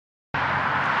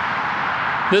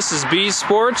This is B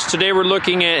Sports. Today we're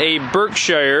looking at a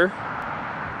Berkshire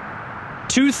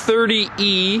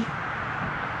 230E.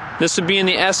 This would be in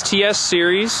the STS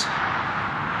series.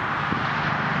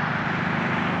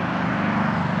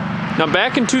 Now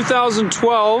back in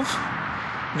 2012,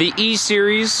 the E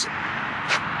series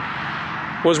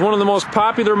was one of the most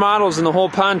popular models in the whole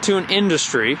pontoon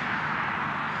industry.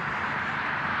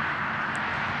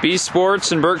 B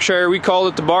Sports and Berkshire, we called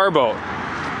it the bar boat.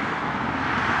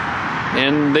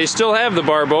 And they still have the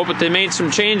bar boat, but they made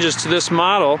some changes to this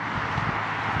model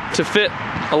to fit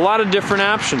a lot of different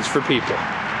options for people.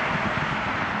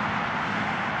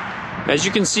 As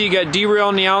you can see, you got derail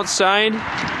on the outside,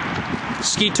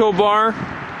 ski tow bar,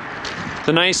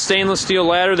 the nice stainless steel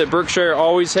ladder that Berkshire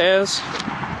always has.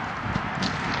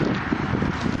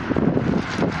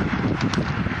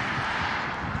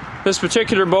 This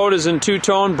particular boat is in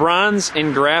two-tone, bronze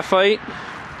and graphite,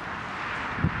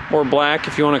 or black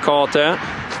if you want to call it that.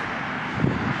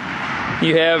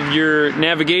 You have your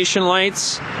navigation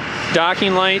lights,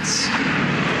 docking lights,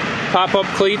 pop-up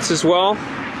cleats as well,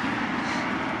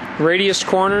 radius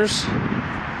corners,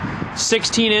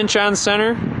 16-inch on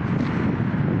center.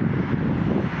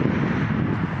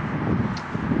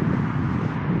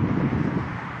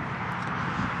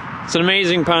 It's an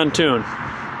amazing pontoon.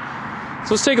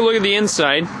 So let's take a look at the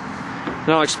inside, and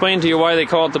I'll explain to you why they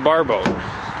call it the bar boat.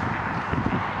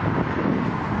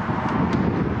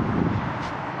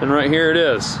 And right here it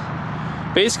is.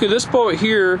 Basically, this boat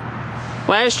here,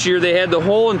 last year they had the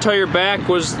whole entire back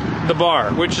was the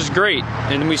bar, which is great,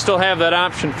 and we still have that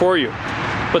option for you.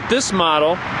 But this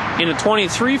model, in a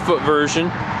 23-foot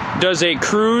version, does a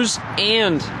cruise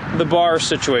and the bar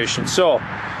situation. So,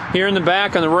 here in the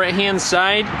back on the right-hand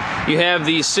side, you have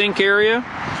the sink area,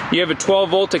 you have a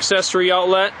 12-volt accessory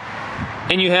outlet,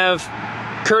 and you have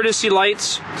courtesy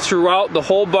lights throughout the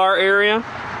whole bar area.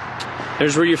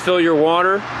 There's where you fill your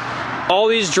water. All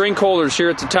these drink holders here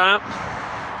at the top.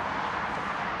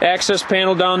 Access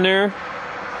panel down there.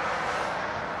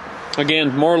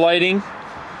 Again, more lighting.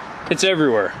 It's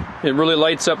everywhere. It really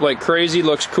lights up like crazy,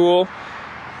 looks cool.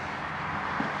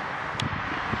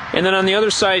 And then on the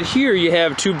other side here, you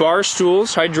have two bar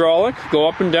stools, hydraulic, go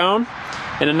up and down,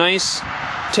 and a nice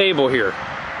table here.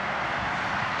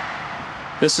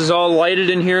 This is all lighted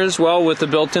in here as well with the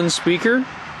built-in speaker.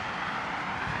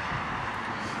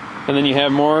 And then you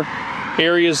have more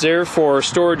areas there for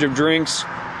storage of drinks,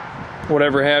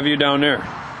 whatever have you down there.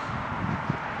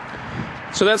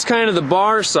 So that's kind of the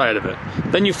bar side of it.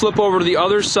 Then you flip over to the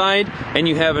other side and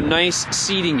you have a nice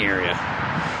seating area.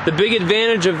 The big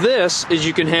advantage of this is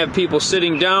you can have people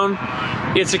sitting down.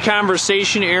 It's a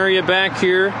conversation area back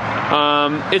here.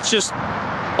 It's just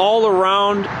all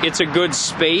around, it's a good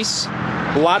space.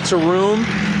 Lots of room.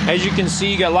 As you can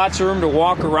see, you got lots of room to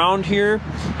walk around here.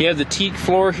 You have the teak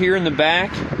floor here in the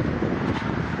back.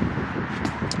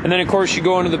 And then, of course, you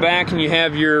go into the back and you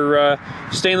have your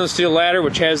stainless steel ladder,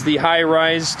 which has the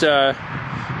high-raised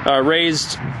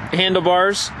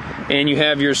handlebars. And you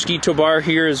have your ski tow bar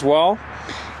here as well.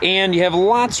 And you have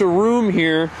lots of room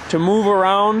here to move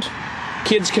around.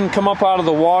 Kids can come up out of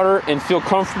the water and feel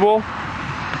comfortable.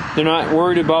 They're not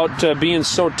worried about being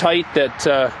so tight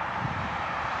that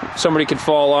somebody could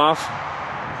fall off.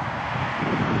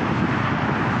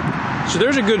 So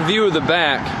there's a good view of the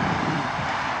back.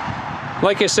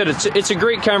 Like I said, it's a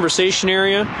great conversation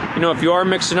area. You know, if you are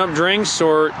mixing up drinks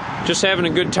or just having a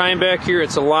good time back here,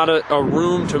 it's a lot of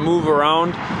room to move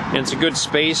around, and it's a good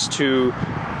space to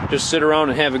just sit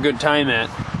around and have a good time at.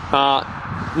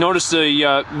 Notice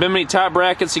the bimini top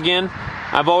brackets again.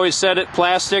 I've always said it,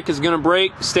 plastic is going to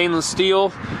break. Stainless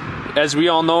steel, as we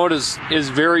all know, it is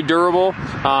very durable.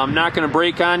 Not going to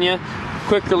break on you.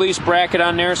 Quick release bracket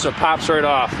on there, so it pops right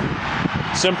off.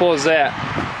 Simple as that.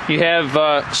 You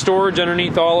have storage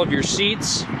underneath all of your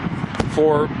seats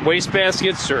for waste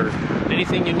baskets or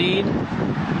anything you need.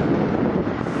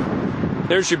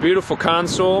 There's your beautiful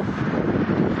console.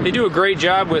 They do a great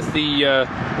job with the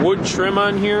wood trim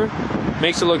on here.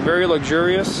 Makes it look very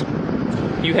luxurious.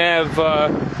 You have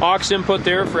aux input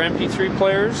there for MP3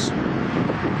 players.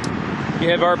 You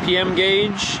have RPM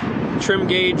gauge, trim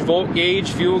gauge, volt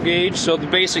gauge, fuel gauge, so the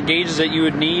basic gauges that you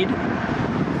would need.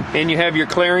 And you have your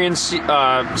Clarion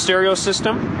stereo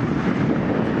system.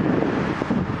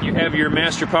 You have your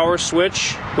master power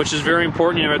switch, which is very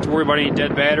important. You don't have to worry about any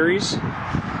dead batteries.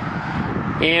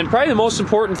 And probably the most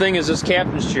important thing is this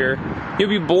captain's chair. You'll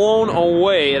be blown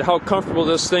away at how comfortable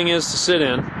this thing is to sit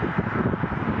in.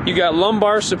 You got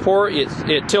lumbar support,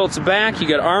 it tilts back, you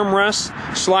got armrests,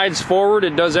 slides forward,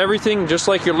 it does everything just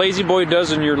like your Lazy Boy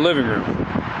does in your living room.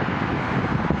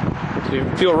 So you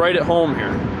feel right at home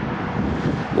here.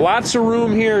 Lots of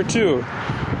room here too.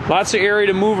 Lots of area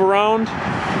to move around.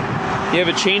 You have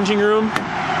a changing room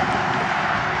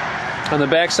on the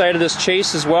back side of this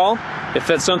Chase as well, if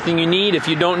that's something you need. If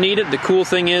you don't need it, the cool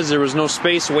thing is there was no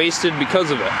space wasted because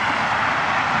of it.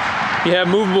 You have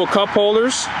movable cup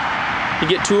holders. You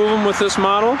get 2 of them with this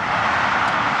model.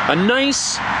 A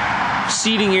nice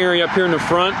seating area up here in the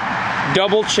front.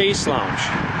 Double Chase lounge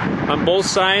on both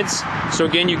sides. So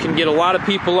again, you can get a lot of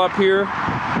people up here.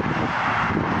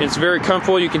 It's very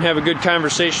comfortable. You can have a good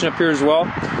conversation up here as well.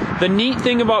 The neat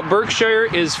thing about Berkshire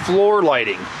is floor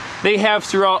lighting. They have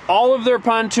throughout all of their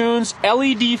pontoons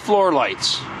LED floor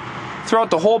lights throughout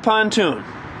the whole pontoon.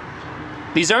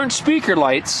 These aren't speaker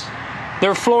lights,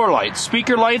 they're floor lights.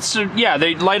 Speaker lights, yeah,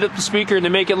 they light up the speaker and they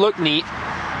make it look neat,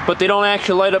 but they don't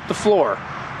actually light up the floor.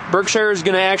 Berkshire is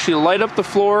going to actually light up the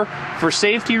floor for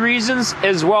safety reasons,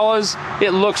 as well as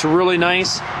it looks really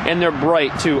nice, and they're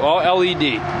bright too, all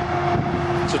LED.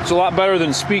 So it's a lot better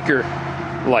than speaker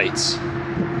lights.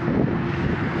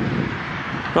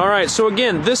 Alright, so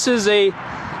again, this is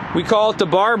we call it the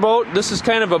bar boat. This is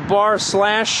kind of a bar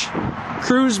slash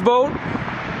cruise boat.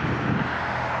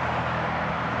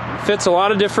 Fits a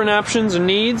lot of different options and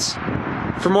needs.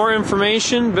 For more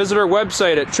information, visit our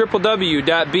website at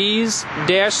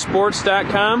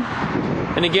www.bees-sports.com.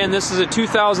 And again, this is a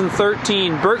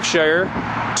 2013 Berkshire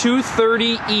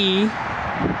 230E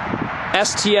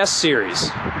STS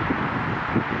series.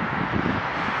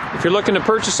 If you're looking to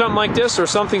purchase something like this or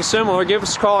something similar, give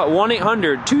us a call at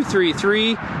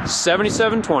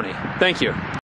 1-800-233-7720. Thank you.